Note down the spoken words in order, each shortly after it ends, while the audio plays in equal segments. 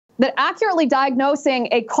that accurately diagnosing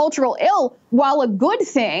a cultural ill, while a good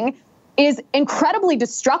thing, is incredibly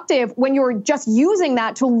destructive when you're just using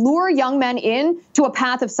that to lure young men in to a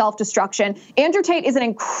path of self-destruction. Andrew Tate is an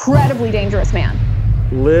incredibly dangerous man.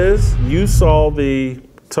 Liz, you saw the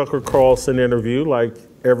Tucker Carlson interview like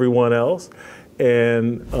everyone else,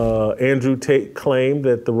 and Andrew Tate claimed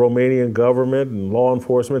that the Romanian government and law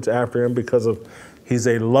enforcement's after him because of he's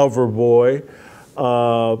a lover boy.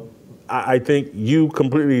 I think you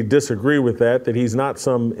completely disagree with that he's not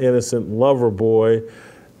some innocent lover boy,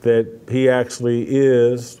 that he actually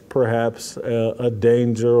is perhaps a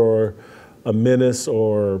danger or a menace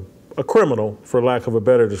or a criminal, for lack of a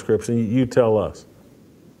better description. You tell us.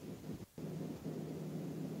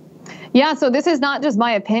 Yeah, so this is not just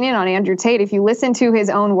my opinion on Andrew Tate. If you listen to his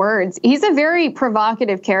own words, he's a very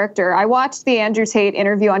provocative character. I watched the Andrew Tate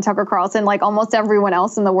interview on Tucker Carlson like almost everyone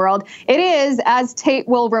else in the world. It is, as Tate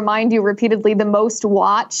will remind you repeatedly, the most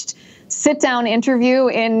watched sit-down interview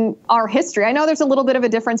in our history. I know there's a little bit of a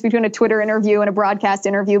difference between a Twitter interview and a broadcast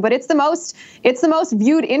interview, but it's the most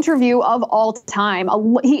viewed interview of all time.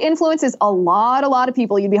 He influences a lot of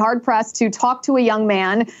people. You'd be hard-pressed to talk to a young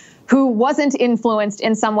man who wasn't influenced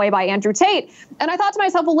in some way by Andrew Tate. And I thought to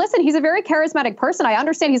myself, well, listen, he's a very charismatic person. I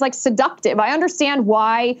understand he's like seductive. I understand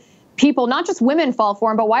why people, not just women, fall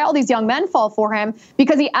for him, but why all these young men fall for him,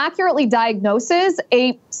 because he accurately diagnoses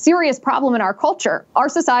a serious problem in our culture. Our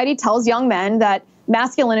society tells young men that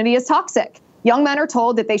masculinity is toxic. Young men are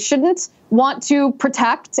told that they shouldn't want to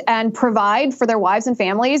protect and provide for their wives and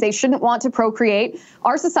families. They shouldn't want to procreate.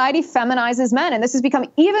 Our society feminizes men, and this has become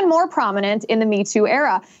even more prominent in the Me Too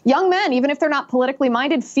era. Young men, even if they're not politically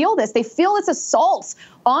minded, feel this. They feel this assault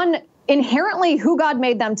on inherently who God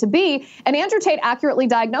made them to be. And Andrew Tate accurately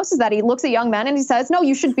diagnoses that. He looks at young men and he says, no,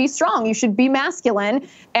 you should be strong. You should be masculine.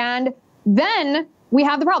 And then we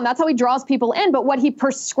have the problem. That's how he draws people in. But what he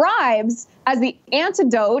prescribes as the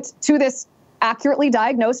antidote to this accurately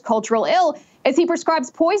diagnosed cultural ill is he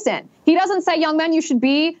prescribes poison. He doesn't say, young men, you should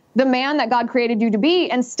be the man that God created you to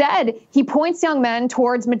be. Instead, he points young men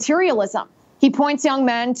towards materialism. He points young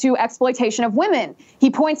men to exploitation of women.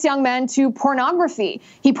 He points young men to pornography.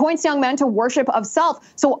 He points young men to worship of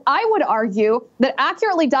self. So I would argue that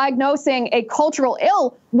accurately diagnosing a cultural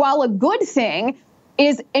ill, while a good thing,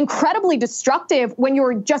 is incredibly destructive when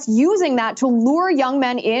you're just using that to lure young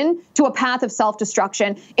men in to a path of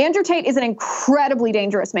self-destruction. Andrew Tate is an incredibly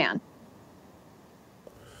dangerous man.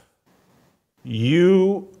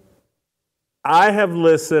 I have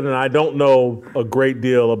listened, and I don't know a great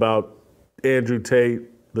deal about Andrew Tate.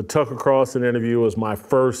 The Tucker Carlson interview was my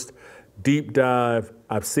first deep dive.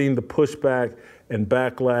 I've seen the pushback and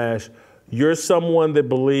backlash. You're someone that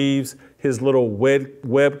believes his little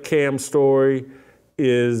webcam story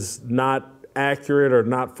is not accurate or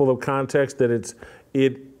not full of context, that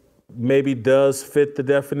it maybe does fit the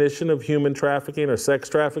definition of human trafficking or sex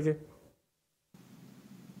trafficking?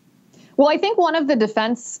 Well, I think one of the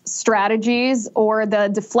defense strategies or the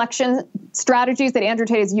deflection strategies that Andrew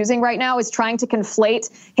Tate is using right now is trying to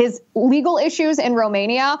conflate his legal issues in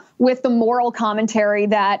Romania with the moral commentary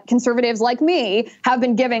that conservatives like me have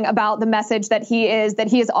been giving about the message that he is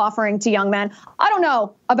offering to young men. I don't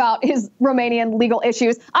know about his Romanian legal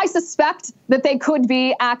issues. I suspect that they could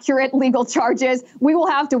be accurate legal charges. We will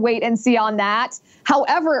have to wait and see on that.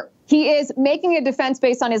 However, he is making a defense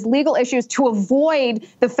based on his legal issues to avoid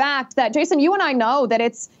the fact that, Jason, you and I know that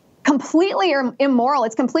it's completely immoral.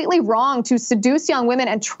 It's completely wrong to seduce young women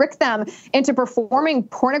and trick them into performing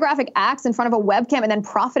pornographic acts in front of a webcam and then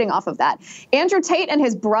profiting off of that. Andrew Tate and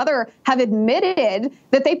his brother have admitted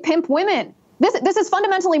that they pimp women. This is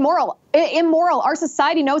fundamentally immoral. Our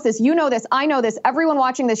society knows this. You know this. I know this. Everyone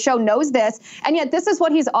watching this show knows this. And yet this is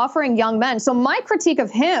what he's offering young men. So my critique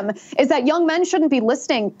of him is that young men shouldn't be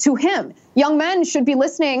listening to him. Young men should be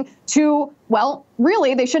listening to, well,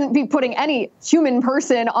 really, they shouldn't be putting any human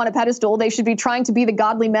person on a pedestal. They should be trying to be the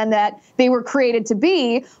godly men that they were created to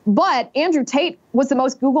be. But Andrew Tate was the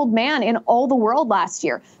most Googled man in all the world last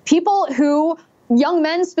year. Young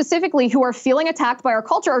men specifically who are feeling attacked by our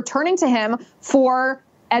culture are turning to him for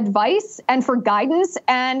advice and for guidance.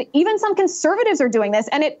 And even some conservatives are doing this.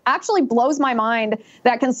 And it actually blows my mind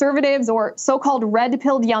that conservatives or so-called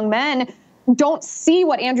red-pilled young men don't see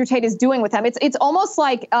what Andrew Tate is doing with them. It's almost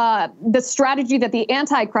like the strategy that the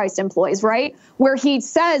Antichrist employs, right? Where he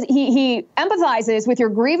says he empathizes with your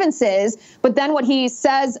grievances, but then what he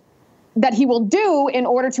says that he will do in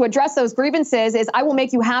order to address those grievances is, I will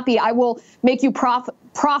make you happy, I will make you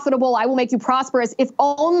profitable, I will make you prosperous if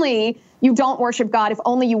only you don't worship God, if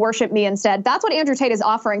only you worship me instead. That's what Andrew Tate is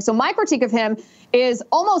offering. So my critique of him is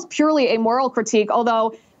almost purely a moral critique,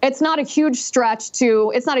 although it's not a huge stretch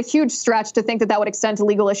to think that that would extend to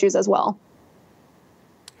legal issues as well.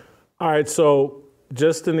 All right, so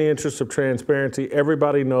just in the interest of transparency,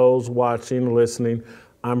 everybody knows, watching, listening,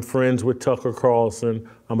 I'm friends with Tucker Carlson.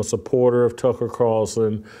 I'm a supporter of Tucker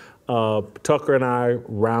Carlson. Tucker and I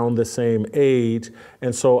round the same age,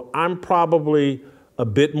 and so I'm probably a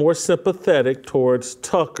bit more sympathetic towards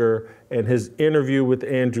Tucker and his interview with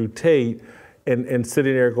Andrew Tate, and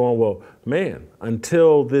sitting there going, well, man,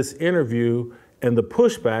 until this interview and the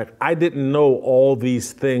pushback, I didn't know all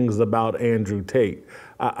these things about Andrew Tate.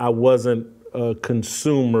 I wasn't a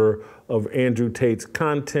consumer of Andrew Tate's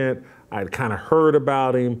content. I'd kind of heard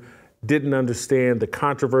about him, didn't understand the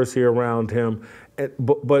controversy around him.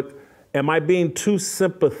 But am I being too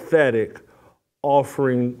sympathetic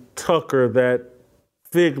offering Tucker that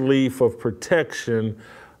fig leaf of protection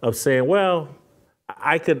of saying, well,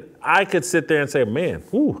 I could sit there and say, man,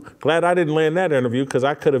 glad I didn't land that interview, because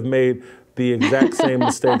I could have made the exact same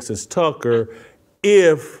mistakes as Tucker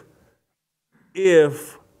if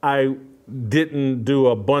I didn't do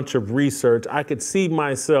a bunch of research. I could see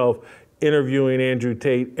myself interviewing Andrew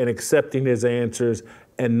Tate and accepting his answers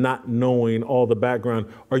and not knowing all the background.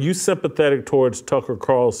 Are you sympathetic towards Tucker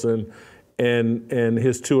Carlson and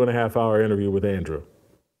his 2.5-hour interview with Andrew?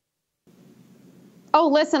 Oh,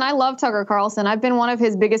 listen, I love Tucker Carlson. I've been one of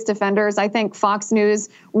his biggest defenders. I think Fox News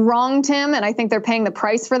wronged him, and I think they're paying the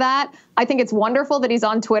price for that. I think it's wonderful that he's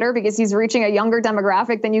on Twitter because he's reaching a younger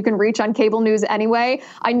demographic than you can reach on cable news anyway.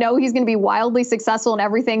 I know he's going to be wildly successful in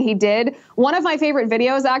everything he did. One of my favorite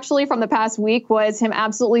videos, actually, from the past week was him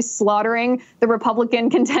absolutely slaughtering the Republican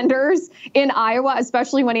contenders in Iowa,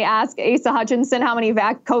 especially when he asked Asa Hutchinson how many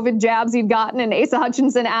COVID jabs he'd gotten, and Asa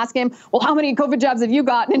Hutchinson asked him, well, how many COVID jabs have you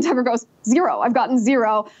gotten? And Tucker goes, 0. I've gotten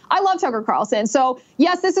 0. I love Tucker Carlson. So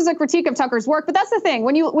yes, this is a critique of Tucker's work, but that's the thing.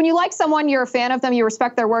 When you like someone, you're a fan of them, you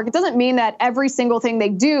respect their work, it doesn't mean that every single thing they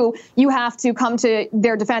do, you have to come to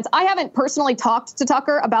their defense. I haven't personally talked to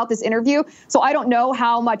Tucker about this interview, so I don't know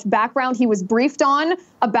how much background he was briefed on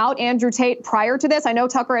about Andrew Tate prior to this. I know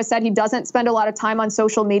Tucker has said he doesn't spend a lot of time on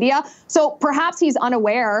social media, so perhaps he's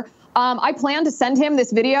unaware. I plan to send him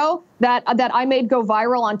this video that I made go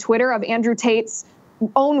viral on Twitter of Andrew Tate's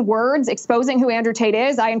own words exposing who Andrew Tate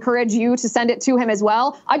is. I encourage you to send it to him as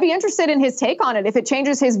well. I'd be interested in his take on it if it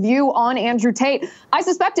changes his view on Andrew Tate. I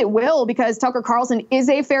suspect it will, because Tucker Carlson is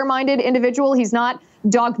a fair-minded individual. He's not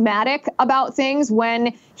dogmatic about things.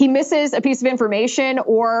 When he misses a piece of information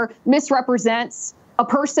or misrepresents a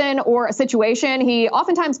person or a situation, he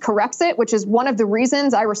oftentimes corrects it, which is one of the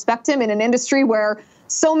reasons I respect him in an industry where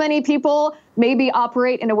so many people maybe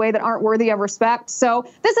operate in a way that aren't worthy of respect. So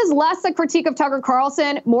this is less a critique of Tucker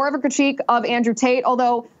Carlson, more of a critique of Andrew Tate,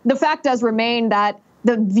 although the fact does remain that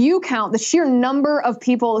the view count, the sheer number of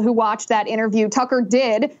people who watched that interview, Tucker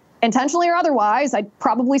did, intentionally or otherwise, I'd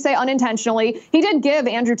probably say unintentionally, he did give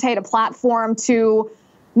Andrew Tate a platform to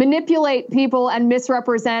manipulate people and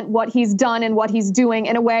misrepresent what he's done and what he's doing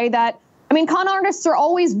in a way that, I mean, con artists are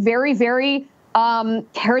always very, very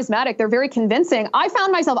charismatic. They're very convincing.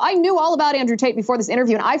 I knew all about Andrew Tate before this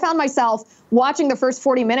interview, and I found myself watching the first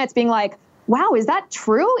 40 minutes being like, wow, is that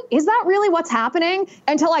true? Is that really what's happening?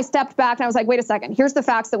 Until I stepped back and I was like, wait a second, here's the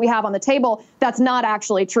facts that we have on the table. That's not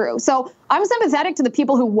actually true. So I'm sympathetic to the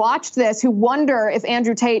people who watched this, who wonder if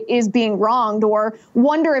Andrew Tate is being wronged, or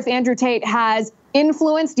wonder if Andrew Tate has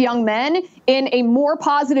influenced young men in a more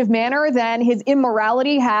positive manner than his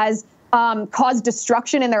immorality has cause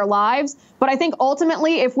destruction in their lives. But I think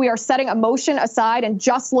ultimately, if we are setting emotion aside and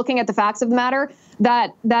just looking at the facts of the matter,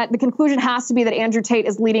 that the conclusion has to be that Andrew Tate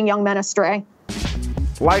is leading young men astray.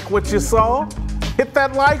 Like what you saw? Hit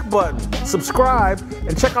that like button, subscribe,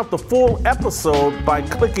 and check out the full episode by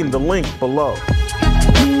clicking the link below.